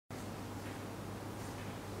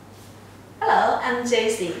I'm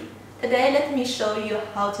JC. Today let me show you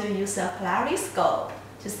how to use a polariscope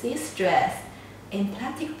to see stress in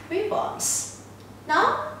plastic preforms.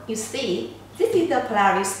 Now you see, this is the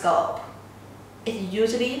polariscope. It's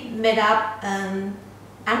usually made up an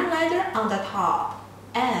analyzer on the top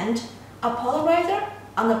and a polarizer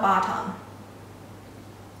on the bottom.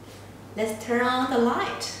 Let's turn on the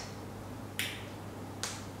light.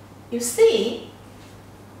 You see,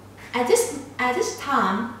 at this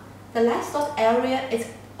time, the light source area is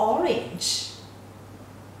orange.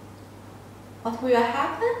 What will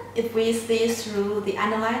happen if we see through the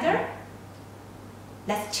analyzer?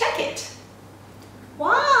 Let's check it.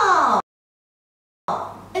 Wow!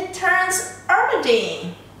 It turns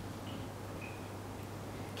orange.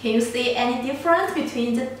 Can you see any difference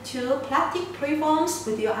between the two plastic preforms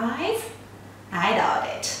with your eyes? I doubt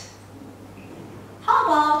it. How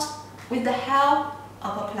about with the help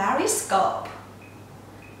of a polariscope?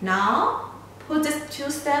 Now, put these two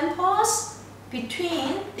samples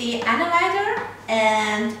between the analyzer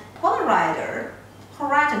and polarizer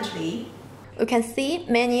horizontally. We can see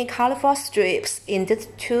many colorful strips in these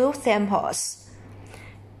two samples.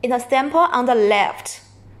 In the sample on the left,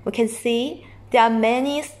 we can see there are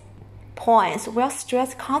many points where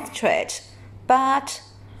stress concentrates, but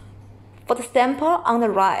for the sample on the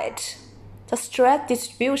right, the stress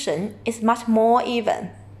distribution is much more even.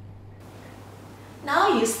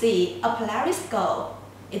 Now you see a polariscope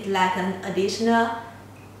is like an additional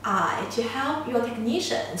eye to help your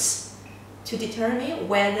technicians to determine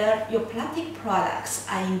whether your plastic products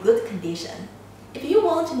are in good condition. If you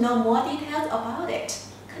want to know more details about it,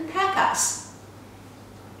 contact us.